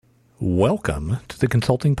Welcome to the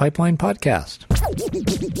Consulting Pipeline Podcast.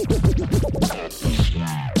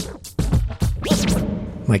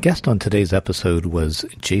 My guest on today's episode was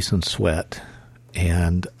Jason Swett,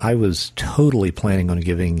 and I was totally planning on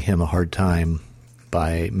giving him a hard time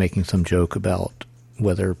by making some joke about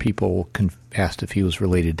whether people asked if he was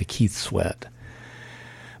related to Keith Swett.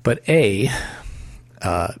 But A,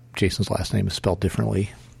 Jason's last name is spelled differently,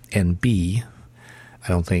 and B, I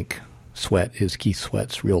don't think Swett is Keith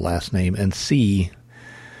Swett's real last name, and C,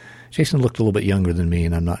 Jason looked a little bit younger than me,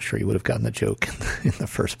 and I'm not sure he would have gotten the joke in the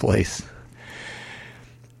first place.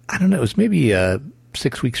 I don't know, it was maybe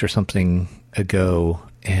 6 weeks or something ago,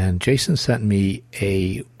 and Jason sent me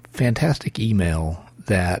a fantastic email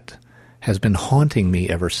that has been haunting me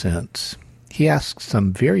ever since. He asked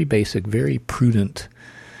some very basic, very prudent,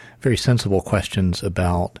 very sensible questions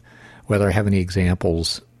about whether I have any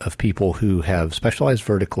examples of people who have specialized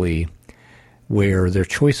vertically where their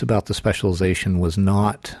choice about the specialization was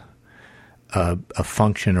not a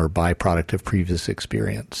function or byproduct of previous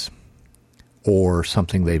experience or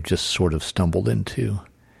something they've just sort of stumbled into.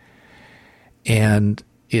 And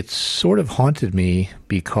it's sort of haunted me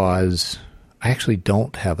because I actually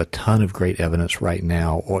don't have a ton of great evidence right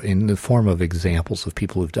now or in the form of examples of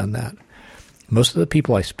people who've done that. Most of the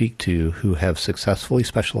people I speak to who have successfully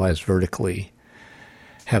specialized vertically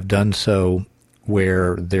have done so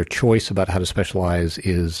where their choice about how to specialize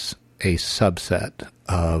is a subset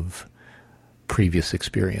of previous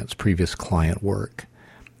experience, previous client work.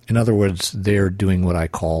 In other words, they're doing what I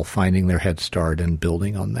call finding their head start and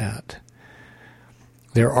building on that.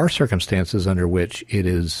 There are circumstances under which it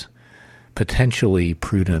is potentially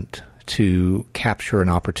prudent to capture an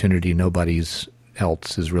opportunity nobody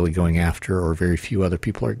else is really going after or very few other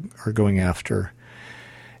people are going after.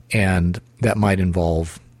 And that might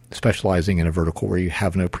involve specializing in a vertical where you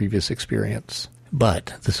have no previous experience.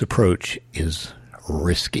 But this approach is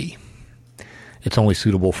risky. It's only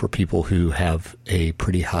suitable for people who have a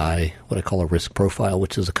pretty high, what I call a risk profile,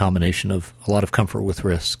 which is a combination of a lot of comfort with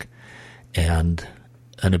risk and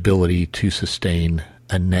an ability to sustain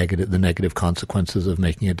the negative consequences of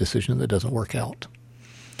making a decision that doesn't work out.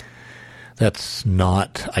 That's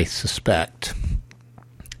not, I suspect,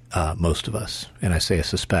 most of us. And I say I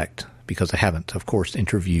suspect because I haven't, of course,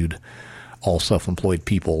 interviewed all self-employed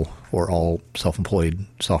people or all self-employed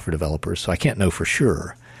software developers, so I can't know for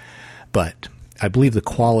sure. But I believe the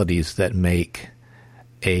qualities that make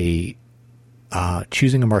choosing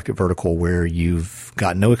a market vertical where you've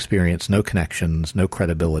got no experience, no connections, no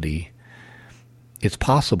credibility, it's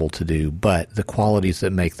possible to do, but the qualities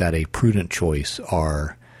that make that a prudent choice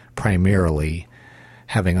are primarily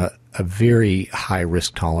having a very high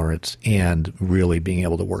risk tolerance and really being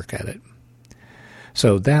able to work at it.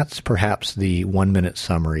 So that's perhaps the 1-minute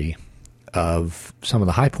summary of some of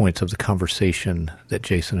the high points of the conversation that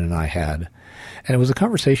Jason and I had. And it was a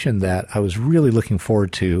conversation that I was really looking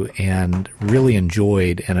forward to and really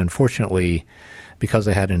enjoyed. And unfortunately, because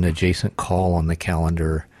I had an adjacent call on the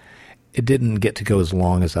calendar, it didn't get to go as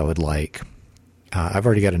long as I would like. I've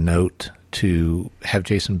already got a note to have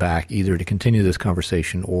Jason back either to continue this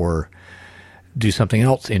conversation or do something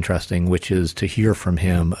else interesting, which is to hear from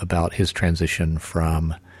him about his transition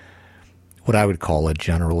from what I would call a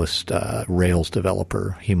generalist Rails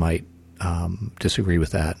developer. He might disagree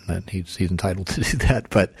with that, and he's entitled to do that.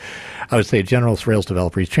 But I would say a generalist Rails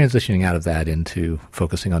developer, he's transitioning out of that into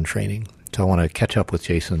focusing on training. So I want to catch up with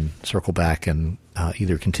Jason, circle back, and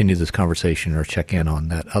either continue this conversation or check in on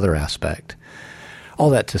that other aspect. All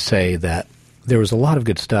that to say that there was a lot of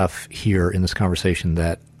good stuff here in this conversation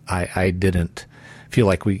that I didn't feel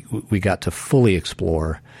like we got to fully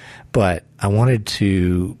explore, but I wanted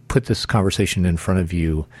to put this conversation in front of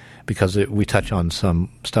you because we touch on some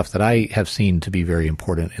stuff that I have seen to be very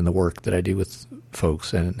important in the work that I do with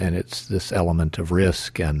folks, and it's this element of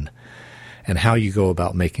risk and how you go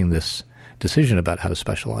about making this decision about how to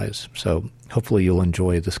specialize. So hopefully you'll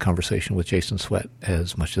enjoy this conversation with Jason Swett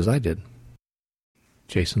as much as I did.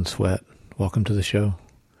 Jason Swett, welcome to the show.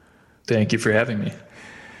 Thank you for having me.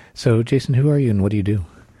 So, Jason, who are you and what do you do?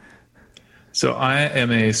 So I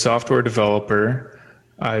am a software developer.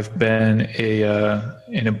 I've been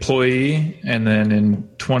an employee, and then in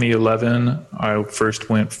 2011, I first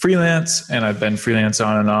went freelance, and I've been freelance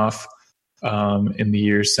on and off in the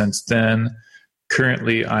years since then.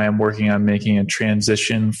 Currently, I am working on making a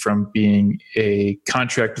transition from being a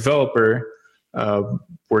contract developer,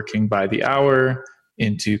 working by the hour,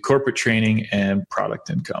 into corporate training and product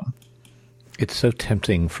income. It's so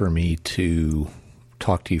tempting for me to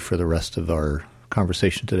talk to you for the rest of our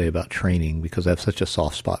conversation today about training because I have such a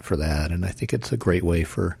soft spot for that. And I think it's a great way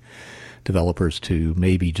for developers to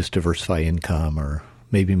maybe just diversify income or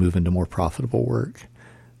maybe move into more profitable work.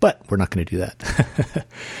 But we're not going to do that.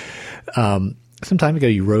 Some time ago,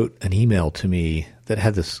 you wrote an email to me that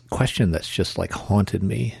had this question that's just like haunted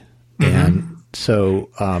me. Mm-hmm. And so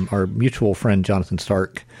our mutual friend, Jonathan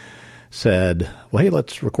Stark, said, well, hey,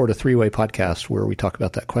 let's record a 3-way podcast where we talk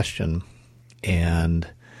about that question. And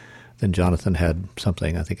then Jonathan had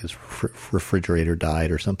something, I think his refrigerator died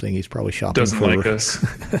or something. He's probably shopping Doesn't like us.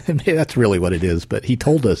 Maybe that's really what it is, but he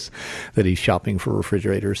told us that he's shopping for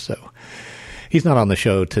refrigerators. So he's not on the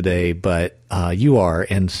show today, but you are.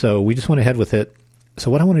 And so we just went ahead with it. So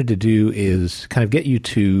what I wanted to do is kind of get you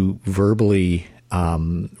to verbally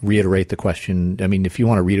reiterate the question. I mean, if you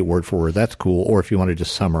want to read it word for word, that's cool. Or if you want to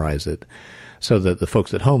just summarize it so that the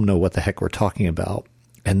folks at home know what the heck we're talking about.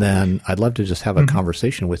 And then I'd love to just have a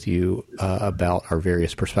conversation with you about our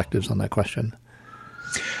various perspectives on that question.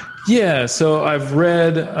 Yeah, so I've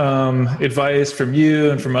read advice from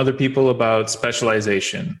you and from other people about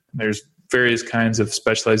specialization. There's various kinds of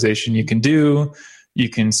specialization you can do. You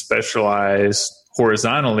can specialize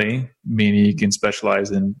horizontally, meaning you can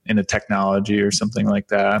specialize in a technology or something like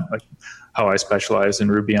that, like how I specialize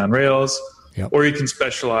in Ruby on Rails. Yep. Or you can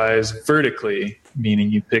specialize vertically,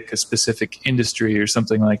 meaning you pick a specific industry or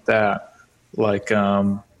something like that. Like,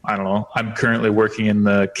 I don't know, I'm currently working in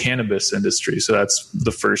the cannabis industry, so that's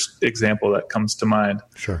the first example that comes to mind.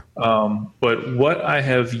 Sure. But what I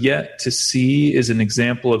have yet to see is an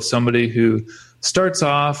example of somebody who starts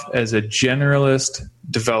off as a generalist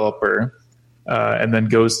developer and then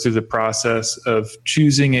goes through the process of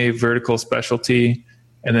choosing a vertical specialty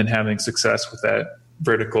and then having success with that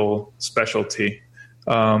vertical specialty.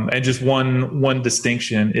 And just one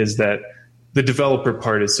distinction is that the developer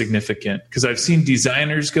part is significant because I've seen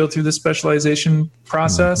designers go through the specialization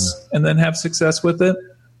process and then have success with it.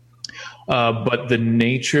 But the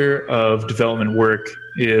nature of development work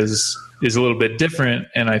is a little bit different.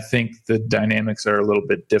 And I think the dynamics are a little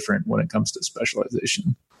bit different when it comes to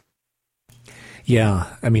specialization. Yeah.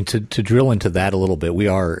 I mean, to drill into that a little bit, we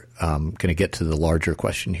are going to get to the larger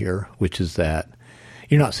question here, which is that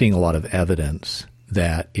you're not seeing a lot of evidence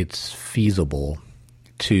that it's feasible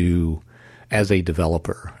to, as a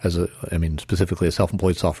developer, specifically a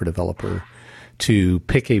self-employed software developer, to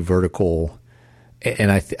pick a vertical.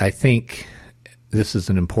 And I think this is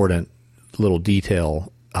an important little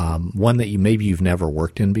detail, one that maybe you've never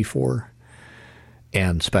worked in before,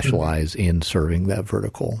 and specialize in serving that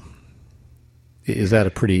vertical. Is that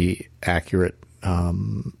a pretty accurate,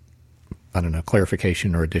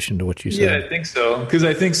 clarification or addition to what you said? Yeah, I think so. Because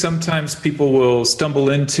I think sometimes people will stumble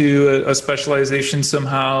into a specialization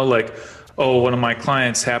somehow, like, oh, one of my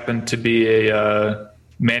clients happened to be a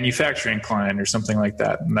manufacturing client or something like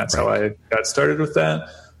that. And that's how I got started with that.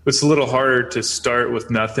 But it's a little harder to start with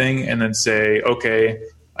nothing and then say, okay,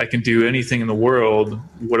 I can do anything in the world.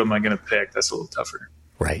 What am I going to pick? That's a little tougher.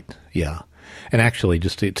 Right. Yeah. And actually,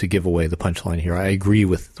 just to give away the punchline here, I agree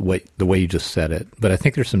with the way you just said it, but I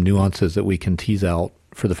think there's some nuances that we can tease out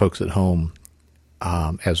for the folks at home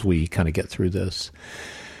as we kind of get through this.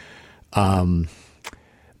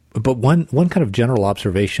 But one kind of general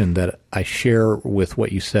observation that I share with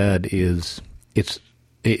what you said is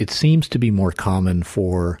it seems to be more common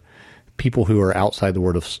for people who are outside the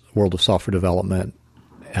world of software development.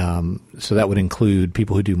 So that would include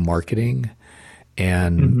people who do marketing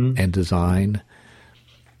and design,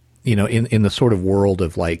 in the sort of world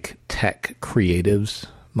of like tech creatives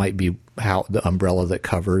might be how the umbrella that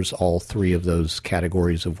covers all three of those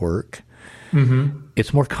categories of work.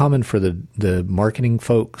 It's more common for the marketing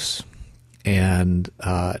folks and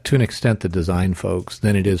to an extent the design folks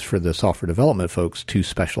than it is for the software development folks to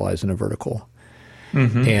specialize in a vertical.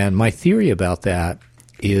 And my theory about that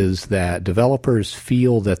is that developers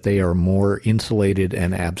feel that they are more insulated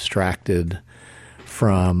and abstracted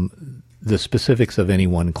from the specifics of any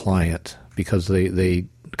one client because they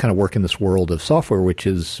kind of work in this world of software, which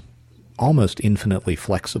is almost infinitely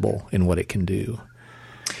flexible in what it can do.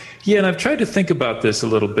 Yeah, and I've tried to think about this a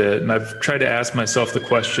little bit, and I've tried to ask myself the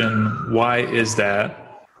question, why is that?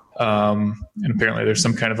 And apparently there's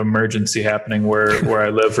some kind of emergency happening where I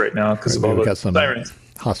live right now because of all the sirens.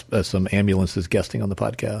 Some ambulances guesting on the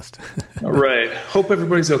podcast. Right. Hope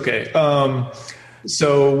everybody's okay.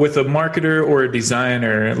 So with a marketer or a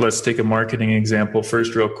designer, let's take a marketing example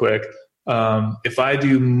first real quick. If I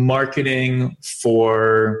do marketing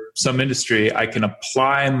for some industry, I can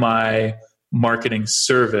apply my marketing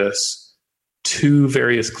service to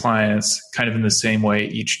various clients kind of in the same way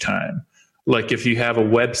each time. Like if you have a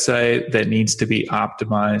website that needs to be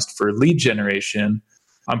optimized for lead generation,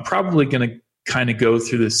 I'm probably going to kind of go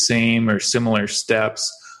through the same or similar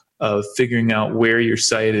steps of figuring out where your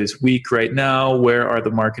site is weak right now, where are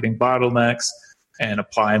the marketing bottlenecks, and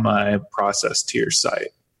apply my process to your site.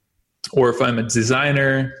 Or if I'm a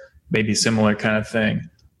designer, maybe similar kind of thing.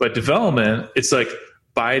 But development, it's like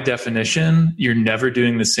by definition, you're never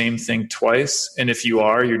doing the same thing twice. And if you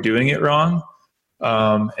are, you're doing it wrong.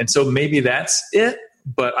 And so maybe that's it,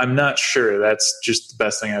 but I'm not sure. That's just the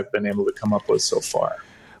best thing I've been able to come up with so far.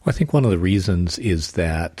 Well, I think one of the reasons is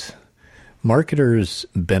that marketers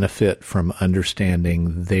benefit from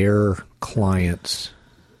understanding their clients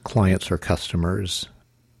or customers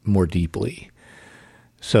more deeply.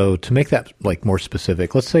 So to make that like more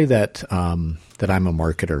specific, let's say that that I'm a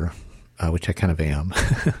marketer, which I kind of am,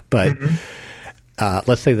 but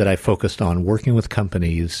let's say that I focused on working with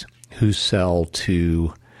companies who sell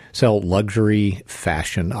luxury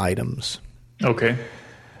fashion items. Okay.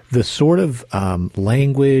 The sort of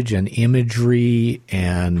language and imagery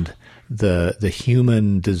and the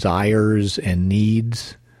human desires and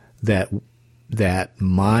needs that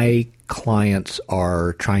my clients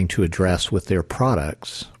are trying to address with their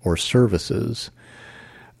products or services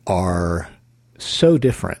are so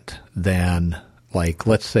different than, like,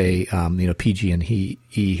 let's say, PG&E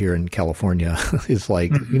here in California is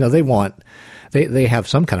like, they have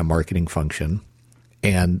some kind of marketing function,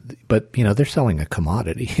 but they're selling a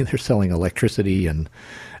commodity. They're selling electricity and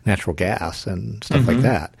natural gas and stuff like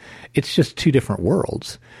that. It's just two different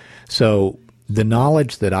worlds. So the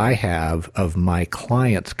knowledge that I have of my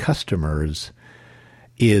clients' customers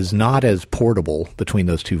is not as portable between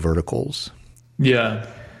those two verticals. Yeah.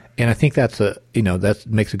 And I think that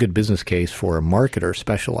makes a good business case for a marketer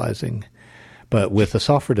specializing. But with a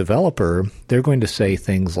software developer, they're going to say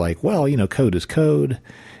things like, well, code is code,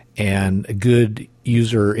 and a good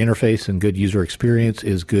user interface and good user experience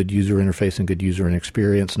is good user interface and good user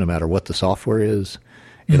experience no matter what the software is.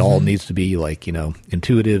 It all needs to be like,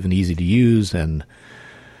 intuitive and easy to use, and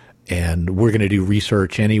we're going to do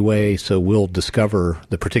research anyway, so we'll discover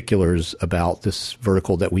the particulars about this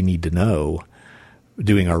vertical that we need to know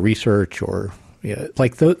doing our research, or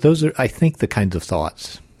those are, I think, the kinds of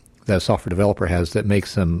thoughts that a software developer has that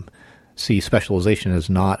makes them see specialization as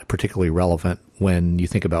not particularly relevant when you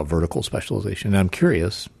think about vertical specialization. And I'm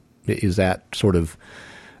curious, does that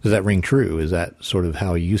ring true? Is that sort of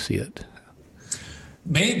how you see it?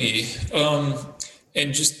 Maybe.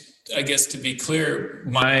 And just, I guess, to be clear,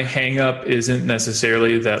 my hang up isn't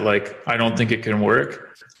necessarily that, like, I don't think it can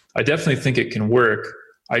work. I definitely think it can work.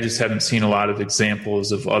 I just haven't seen a lot of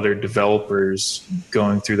examples of other developers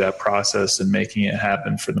going through that process and making it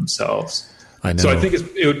happen for themselves. I know. So I think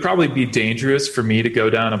it would probably be dangerous for me to go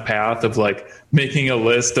down a path of like making a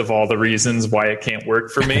list of all the reasons why it can't work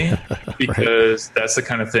for me, because that's the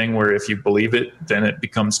kind of thing where if you believe it, then it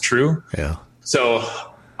becomes true. Yeah. So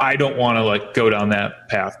I don't want to like go down that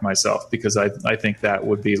path myself, because I think that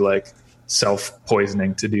would be like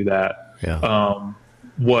self-poisoning to do that. Yeah.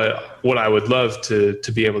 What I would love to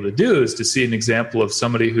be able to do is to see an example of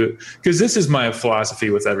somebody who, because this is my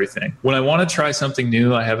philosophy with everything. When I want to try something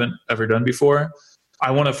new I haven't ever done before,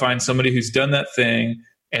 I want to find somebody who's done that thing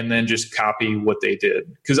and then just copy what they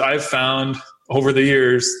did. Because I've found over the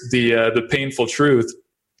years, the painful truth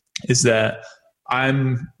is that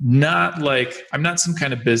I'm not some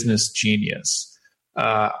kind of business genius.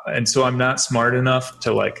 And so I'm not smart enough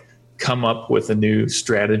to like come up with a new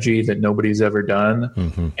strategy that nobody's ever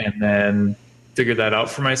done and then figure that out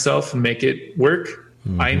for myself and make it work.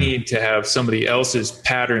 I need to have somebody else's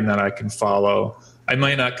pattern that I can follow. I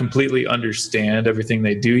might not completely understand everything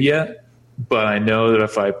they do yet, but I know that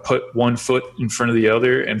if I put one foot in front of the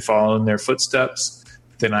other and follow in their footsteps,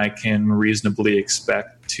 then I can reasonably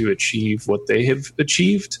expect to achieve what they have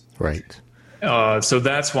achieved. Right. So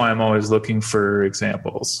that's why I'm always looking for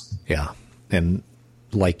examples. Yeah. And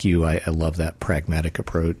like you, I love that pragmatic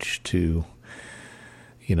approach to,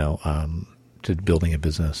 to building a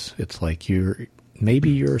business. It's like you're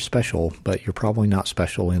special, but you're probably not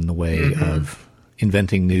special in the way of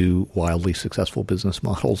inventing new, wildly successful business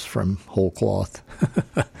models from whole cloth.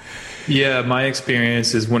 Yeah, my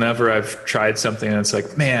experience is whenever I've tried something and it's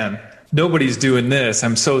like, man, nobody's doing this.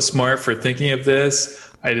 I'm so smart for thinking of this.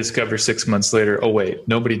 I discover 6 months later, oh, wait,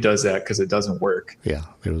 nobody does that because it doesn't work. Yeah,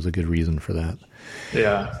 there was a good reason for that.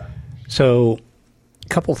 Yeah. So a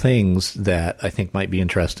couple things that I think might be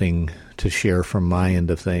interesting to share from my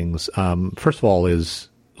end of things. First of all is,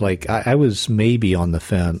 like, I was maybe on the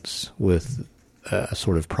fence with a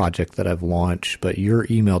sort of project that I've launched, but your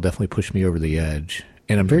email definitely pushed me over the edge,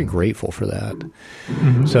 and I'm very grateful for that.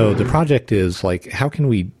 So the project is like, how can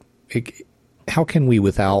we,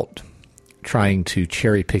 without trying to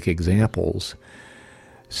cherry pick examples,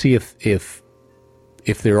 see if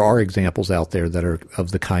if there are examples out there that are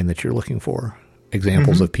of the kind that you're looking for,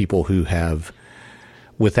 examples of people who have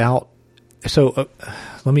let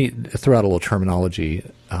me throw out a little terminology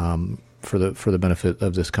for the benefit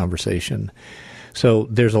of this conversation. So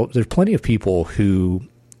there's plenty of people who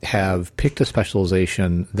have picked a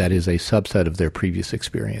specialization that is a subset of their previous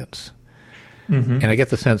experience. And I get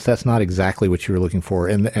the sense that's not exactly what you were looking for.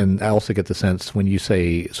 And I also get the sense when you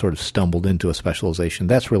say sort of stumbled into a specialization,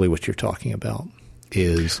 that's really what you're talking about.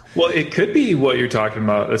 Well, it could be what you're talking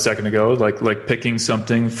about a second ago, like picking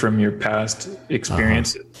something from your past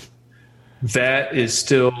experience. That is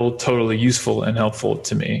still totally useful and helpful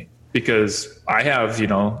to me because I have,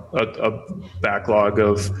 a backlog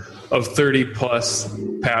of 30 plus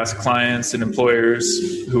past clients and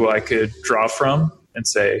employers who I could draw from and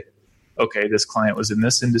say, okay, this client was in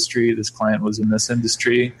this industry, this client was in this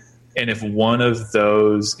industry. And if one of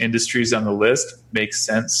those industries on the list makes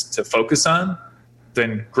sense to focus on,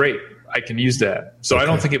 then great, I can use that. So I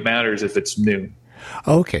don't think it matters if it's new.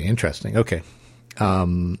 Okay, interesting. Okay.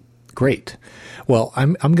 Great. Well,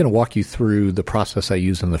 I'm going to walk you through the process I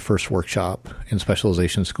use in the first workshop in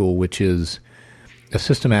specialization school, which is a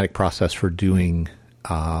systematic process for doing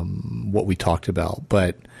what we talked about.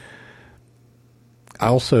 But I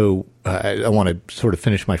also I want to sort of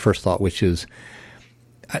finish my first thought, which is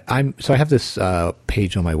I have this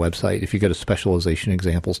page on my website. If you go to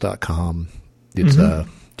specializationexamples.com, it's a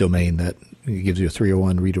domain that gives you a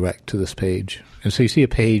 301 redirect to this page. And so you see a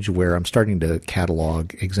page where I'm starting to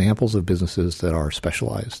catalog examples of businesses that are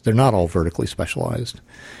specialized. They're not all vertically specialized.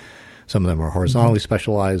 Some of them are horizontally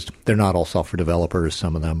specialized. They're not all software developers.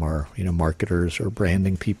 Some of them are, marketers or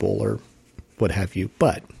branding people or what have you.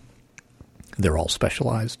 But they're all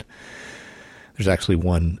specialized. There's actually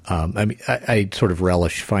one. I sort of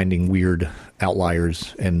relish finding weird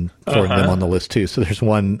outliers and throwing them on the list too. So there's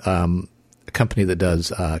one company that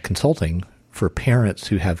does consulting for parents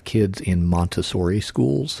who have kids in Montessori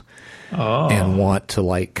schools and want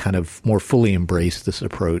to kind of more fully embrace this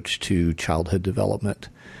approach to childhood development.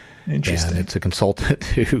 Interesting. And it's a consultant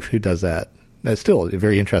who does that. That's still a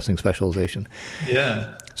very interesting specialization.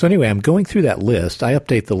 Yeah. So anyway, I'm going through that list. I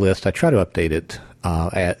update the list. I try to update it.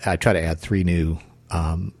 I try to add 3 new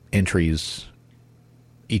entries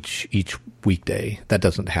each weekday. That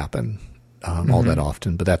doesn't happen all that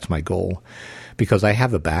often, but that's my goal because I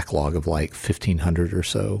have a backlog of 1,500 or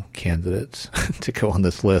so candidates to go on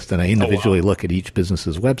this list, and I individually look at each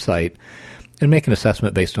business's website and make an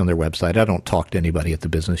assessment based on their website. I don't talk to anybody at the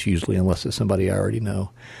business usually unless it's somebody I already know.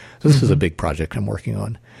 So this is a big project I'm working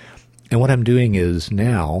on. And what I'm doing is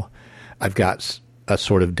now I've got a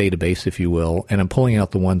sort of database, if you will, and I'm pulling out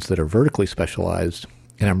the ones that are vertically specialized,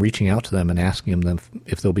 and I'm reaching out to them and asking them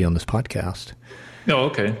if they'll be on this podcast. Oh,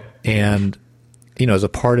 okay. And, as a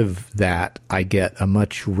part of that, I get a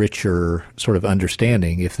much richer sort of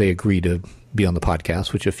understanding if they agree to be on the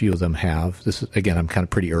podcast, which a few of them have. This is, again, I'm kind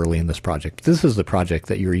of pretty early in this project. This is the project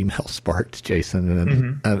that your email sparked, Jason,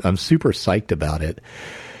 and I'm super psyched about it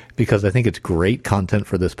because I think it's great content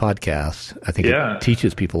for this podcast. I think it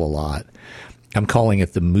teaches people a lot. I'm calling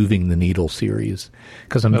it the Moving the Needle series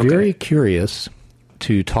because I'm very curious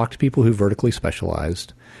to talk to people who vertically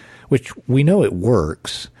specialized, which we know it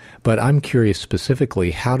works, but I'm curious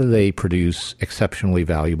specifically, how do they produce exceptionally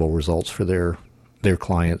valuable results for their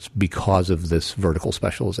clients because of this vertical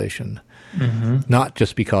specialization? Not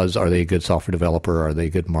just because are they a good software developer, are they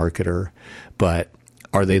a good marketer, but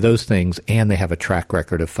are they those things and they have a track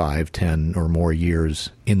record of 5, 10 or more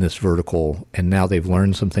years in this vertical, and now they've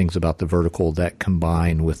learned some things about the vertical that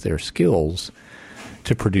combine with their skills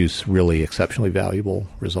to produce really exceptionally valuable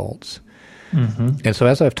results. And so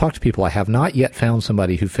as I've talked to people, I have not yet found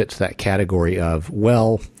somebody who fits that category of,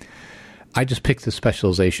 well, I just picked this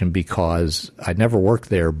specialization because I'd never worked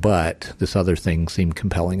there, but this other thing seemed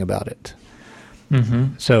compelling about it.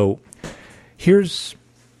 So here's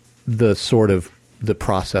the sort of the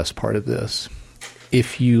process part of this.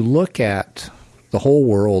 If you look at the whole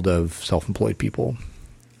world of self-employed people,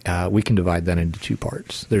 we can divide that into 2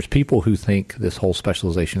 parts. There's people who think this whole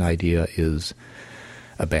specialization idea is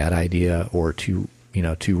a bad idea or too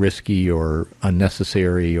risky or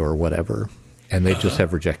unnecessary or whatever, and they just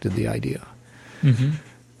have rejected the idea.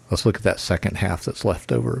 Let's look at that second half that's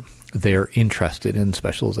left over. They're interested in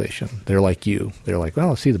specialization. They're like you. They're like,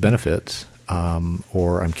 well, I see the benefits,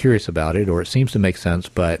 or I'm curious about it, or it seems to make sense,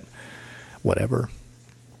 but whatever.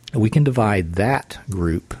 We can divide that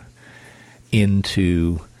group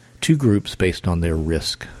into 2 groups based on their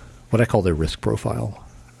risk, what I call their risk profile.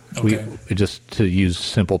 Just to use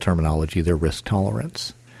simple terminology, their risk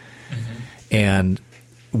tolerance. And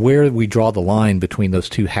where we draw the line between those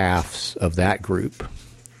 2 halves of that group,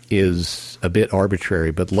 is a bit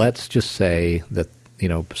arbitrary, but let's just say that,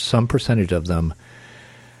 some percentage of them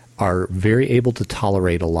are very able to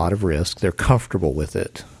tolerate a lot of risk. They're comfortable with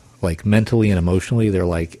it. Like mentally and emotionally, they're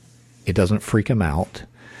like, it doesn't freak them out.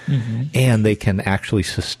 Mm-hmm. And they can actually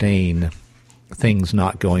sustain things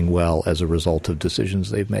not going well as a result of decisions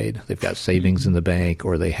they've made. They've got savings in the bank,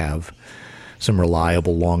 or they have some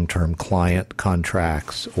reliable long-term client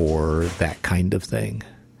contracts, or that kind of thing.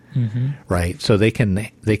 Mm-hmm. Right? So they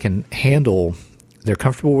can handle, they're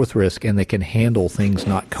comfortable with risk, and they can handle things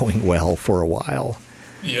not going well for a while.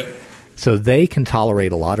 Yep. So they can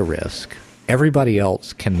tolerate a lot of risk. Everybody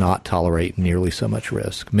else cannot tolerate nearly so much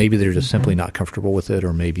risk. Maybe they're just simply not comfortable with it,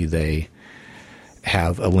 or maybe they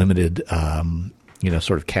have a limited,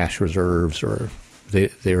 sort of cash reserves, or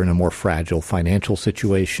they're in a more fragile financial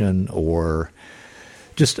situation, or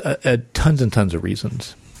just tons and tons of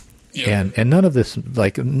reasons. Yeah. And none of this,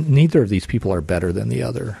 like, neither of these people are better than the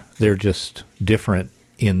other. They're just different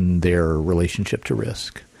in their relationship to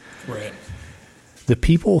risk. Right. The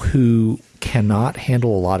people who cannot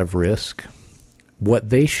handle a lot of risk, what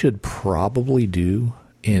they should probably do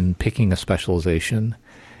in picking a specialization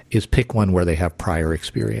is pick one where they have prior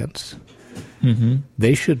experience. Mm-hmm.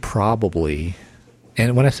 They should probably,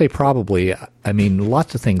 and when I say probably, I mean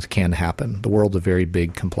lots of things can happen. The world's a very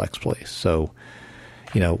big, complex place. So,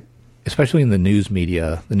 especially in the news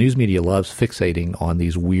media loves fixating on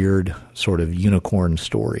these weird sort of unicorn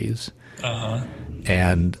stories. Uh-huh.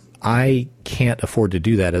 And I can't afford to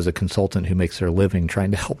do that as a consultant who makes their living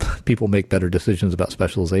trying to help people make better decisions about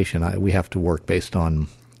specialization. We have to work based on,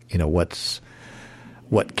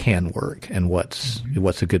 what can work and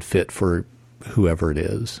what's a good fit for whoever it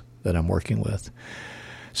is that I'm working with.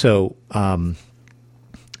 So,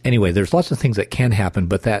 anyway, there's lots of things that can happen,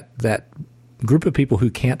 but that group of people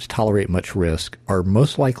who can't tolerate much risk are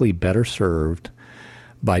most likely better served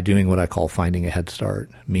by doing what I call finding a head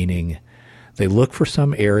start, meaning they look for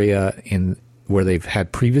some area in where they've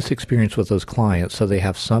had previous experience with those clients, so they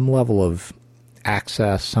have some level of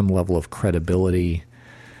access, some level of credibility,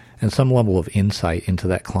 and some level of insight into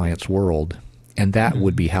that client's world. And that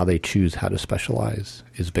would be how they choose how to specialize,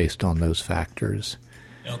 is based on those factors.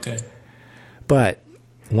 Okay. But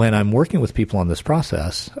when I'm working with people on this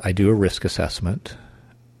process, I do a risk assessment,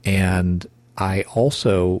 and I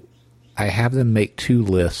have them make two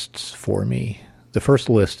lists for me. The first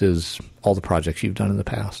list is all the projects you've done in the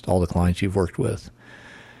past, all the clients you've worked with.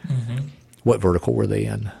 Mm-hmm. What vertical were they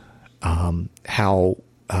in? How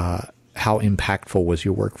impactful was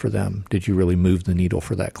your work for them? Did you really move the needle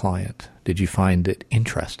for that client? Did you find it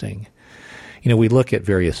interesting? We look at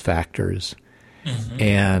various factors,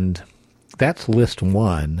 and that's list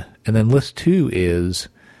one. And then list two is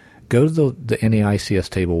go to the NAICS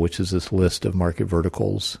table, which is this list of market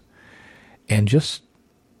verticals, and just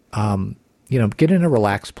get in a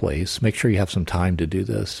relaxed place. Make sure you have some time to do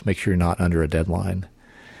this. Make sure you're not under a deadline.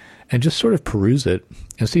 And just sort of peruse it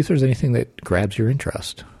and see if there's anything that grabs your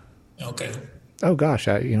interest. Okay. Oh, gosh,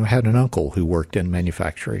 I had an uncle who worked in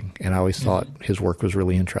manufacturing, and I always thought his work was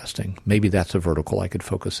really interesting. Maybe that's a vertical I could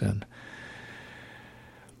focus in.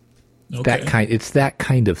 Okay. It's that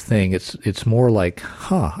kind of thing. It's more like,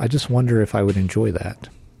 I just wonder if I would enjoy that.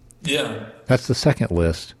 Yeah. That's the second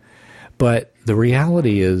list. But the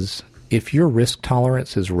reality is, if your risk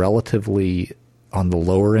tolerance is relatively on the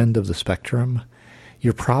lower end of the spectrum,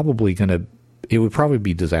 you're probably it would probably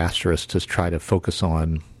be disastrous to try to focus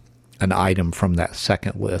on an item from that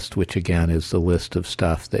second list, which again is the list of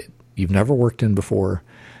stuff that you've never worked in before,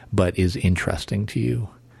 but is interesting to you.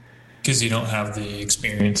 Because you don't have the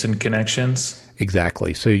experience and connections.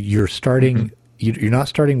 Exactly. So you're starting, you're not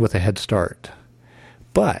starting with a head start.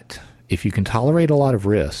 But if you can tolerate a lot of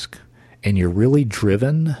risk and you're really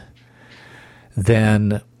driven,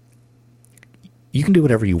 then you can do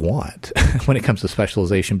whatever you want when it comes to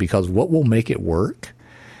specialization, because what will make it work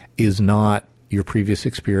is not your previous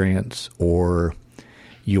experience or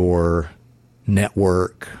your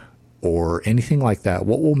network or anything like that.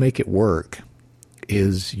 What will make it work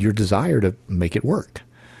is your desire to make it work.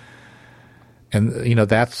 And,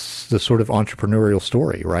 that's the sort of entrepreneurial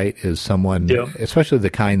story, right? Is someone, especially the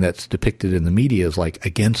kind that's depicted in the media, is like,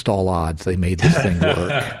 against all odds, they made this thing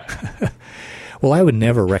work. Well, I would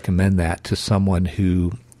never recommend that to someone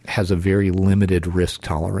who has a very limited risk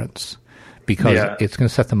tolerance, because it's going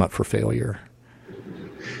to set them up for failure.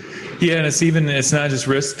 Yeah, and it's not just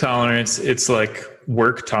risk tolerance, it's like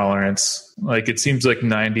work tolerance. Like, it seems like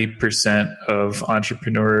 90% of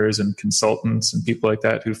entrepreneurs and consultants and people like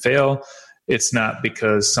that who fail, it's not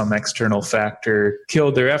because some external factor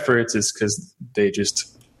killed their efforts, it's because they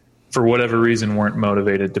just, for whatever reason, weren't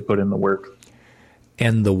motivated to put in the work.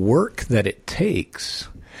 and the work that it takes.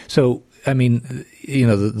 So, I mean,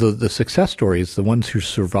 the success stories, the ones who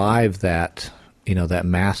survive that, that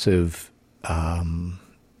massive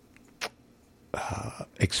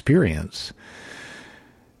experience,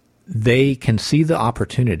 they can see the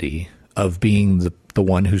opportunity of being the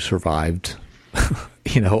one who survived,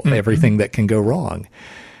 everything that can go wrong.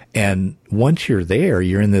 And once you're there,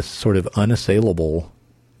 you're in this sort of unassailable,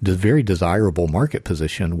 very desirable market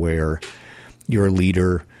position where you're a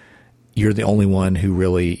leader. You're the only one who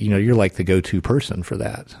really, you're like the go-to person for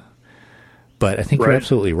that. But I think you're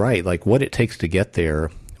absolutely right. Like what it takes to get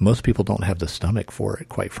there, most people don't have the stomach for it,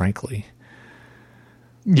 quite frankly.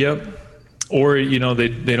 Yep. Or,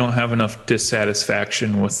 they don't have enough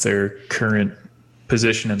dissatisfaction with their current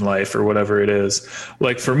position in life or whatever it is.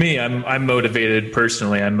 Like for me, I'm motivated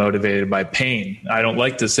personally. I'm motivated by pain. I don't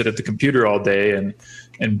like to sit at the computer all day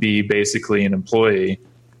and be basically an employee.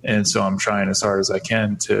 And so I'm trying as hard as I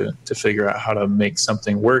can to figure out how to make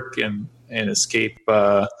something work and escape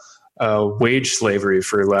wage slavery,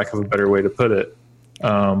 for lack of a better way to put it.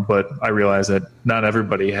 But I realize that not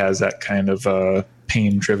everybody has that kind of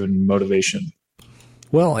pain-driven motivation.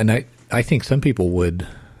 Well, and I think some people would,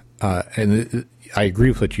 and I agree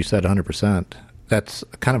with what you said 100%. That's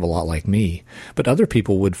kind of a lot like me. But other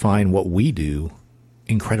people would find what we do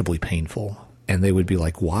incredibly painful. And they would be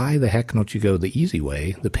like, why the heck don't you go the easy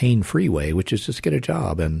way, the pain-free way, which is just get a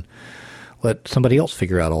job and let somebody else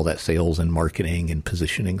figure out all that sales and marketing and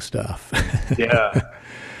positioning stuff. Yeah.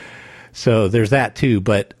 So there's that too.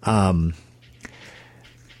 But I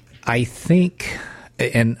think,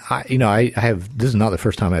 and I have, this is not the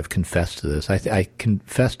first time I've confessed to this. I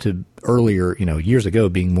confessed to earlier, years ago,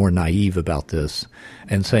 being more naive about this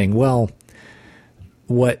and saying, well,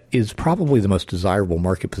 what is probably the most desirable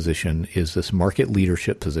market position is this market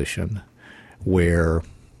leadership position where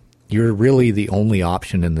you're really the only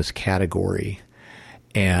option in this category.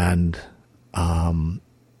 And what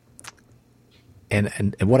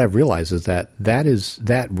I've realized is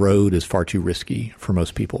that road is far too risky for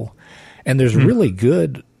most people. And there's really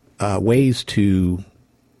good ways to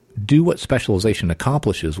do what specialization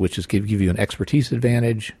accomplishes, which is give you an expertise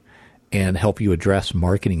advantage and help you address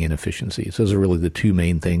marketing inefficiencies. Those are really the two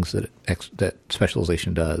main things that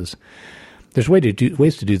specialization does. There's ways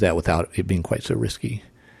to do that without it being quite so risky.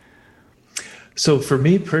 So for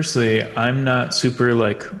me personally, I'm not super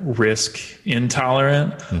risk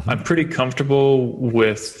intolerant. Mm-hmm. I'm pretty comfortable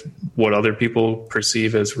with what other people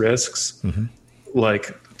perceive as risks. Mm-hmm.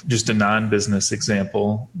 Like just a non-business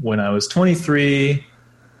example, when I was 23,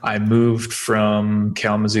 I moved from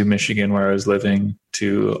Kalamazoo, Michigan, where I was living,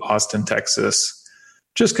 to Austin, Texas,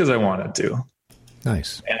 just because I wanted to.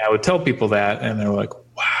 Nice. And I would tell people that, and they're like,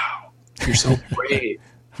 wow, you're so brave.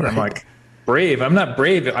 Right. I'm like, brave? I'm not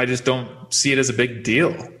brave. I just don't see it as a big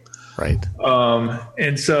deal. Right.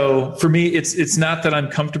 And so for me, it's not that I'm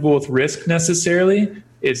comfortable with risk necessarily.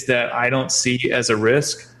 It's that I don't see as a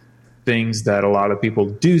risk things that a lot of people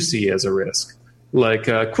do see as a risk. Like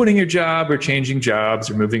quitting your job or changing jobs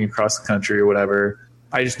or moving across the country or whatever.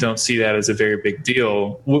 I just don't see that as a very big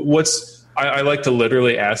deal. I like to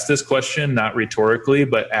literally ask this question, not rhetorically,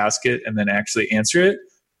 but ask it and then actually answer it,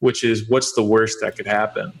 which is, what's the worst that could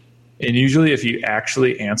happen? And usually if you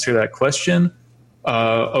actually answer that question,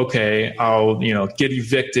 okay, I'll get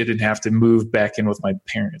evicted and have to move back in with my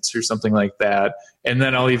parents or something like that. And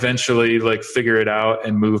then I'll eventually figure it out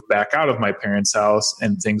and move back out of my parents' house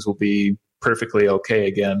and things will be perfectly okay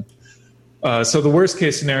again. So the worst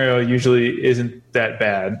case scenario usually isn't that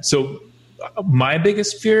bad. So my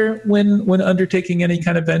biggest fear when undertaking any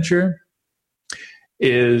kind of venture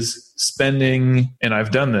is spending, and I've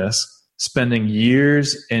done this, spending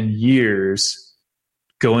years and years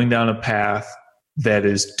going down a path that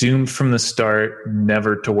is doomed from the start,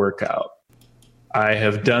 never to work out. I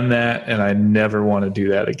have done that and I never want to do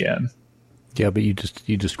that again. Yeah, but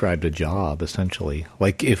you described a job essentially.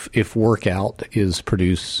 Like if workout is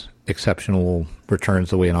produce exceptional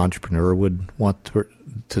returns the way an entrepreneur would want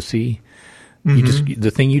to see, mm-hmm.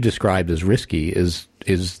 The thing you described as risky is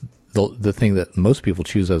the thing that most people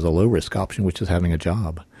choose as a low risk option, which is having a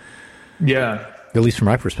job. Yeah, at least from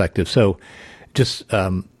my perspective. So, just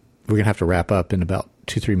we're gonna have to wrap up in about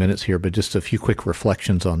 2-3 minutes here, but just a few quick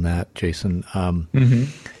reflections on that, Jason. Mm-hmm.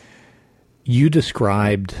 You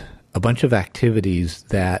described a bunch of activities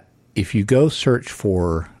that if you go search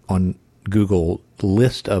for on Google,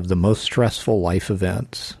 list of the most stressful life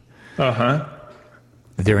events,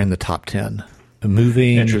 they're in the top 10.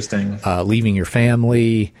 Moving, interesting, leaving your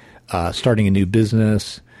family, starting a new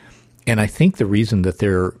business. And I think the reason that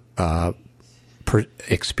they're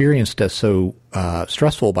experienced as so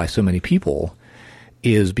stressful by so many people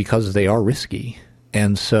is because they are risky.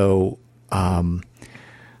 And so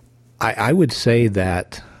I would say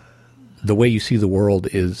that the way you see the world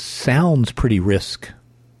sounds pretty risk.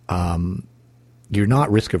 You're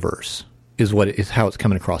not risk averse is how it's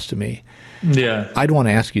coming across to me. Yeah. I'd want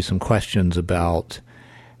to ask you some questions about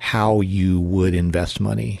how you would invest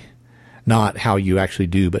money, not how you actually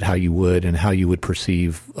do, but how you would and how you would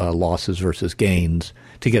perceive losses versus gains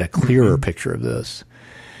to get a clearer picture of this.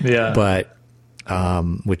 Yeah. But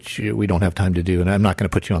which we don't have time to do, and I'm not going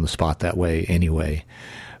to put you on the spot that way anyway.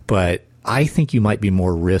 But I think you might be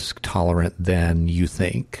more risk tolerant than you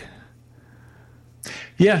think.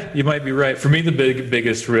 Yeah, you might be right. For me, the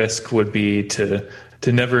biggest risk would be to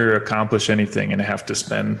never accomplish anything and have to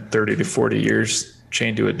spend 30 to 40 years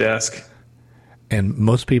chained to a desk. And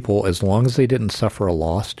most people, as long as they didn't suffer a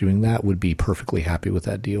loss doing that, would be perfectly happy with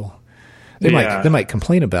that deal. They might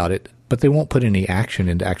complain about it, but they won't put any action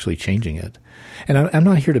into actually changing it. And I'm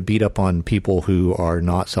not here to beat up on people who are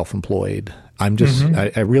not self-employed. I'm just,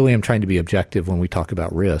 I really am trying to be objective when we talk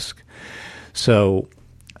about risk. So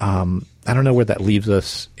I don't know where that leaves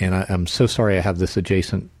us, and I'm so sorry I have this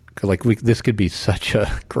adjacent. This could be such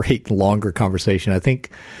a great longer conversation. I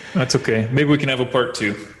think that's okay. Maybe we can have a part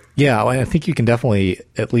 2. Yeah, I think you can definitely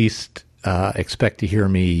at least expect to hear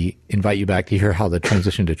me invite you back to hear how the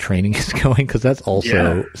transition to training is going, because that's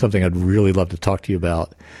also something I'd really love to talk to you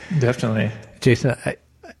about. Definitely. Jason,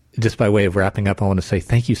 just by way of wrapping up, I want to say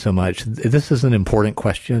thank you so much. This is an important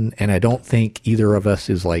question, and I don't think either of us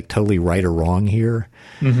is like totally right or wrong here.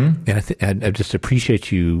 And I just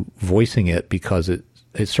appreciate you voicing it, because it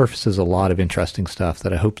surfaces a lot of interesting stuff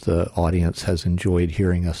that I hope the audience has enjoyed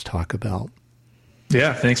hearing us talk about.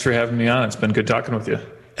 Yeah, thanks for having me on. It's been good talking with you.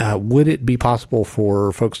 Would it be possible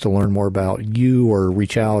for folks to learn more about you or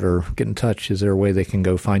reach out or get in touch? Is there a way they can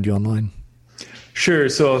go find you online? Sure.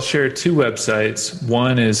 So I'll share 2 websites.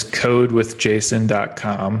 One is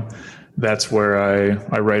codewithjason.com. That's where I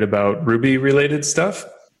write about Ruby related stuff.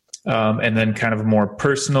 And then kind of a more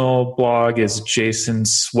personal blog is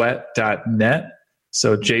jasonswett.net.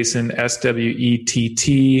 So Jason,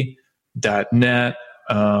 SWETT.net.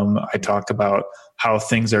 I talk about how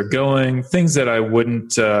things are going, things that I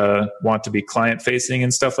wouldn't want to be client facing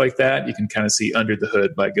and stuff like that. You can kind of see under the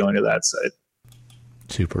hood by going to that site.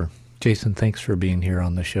 Super. Jason, thanks for being here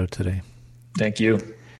on the show today. Thank you.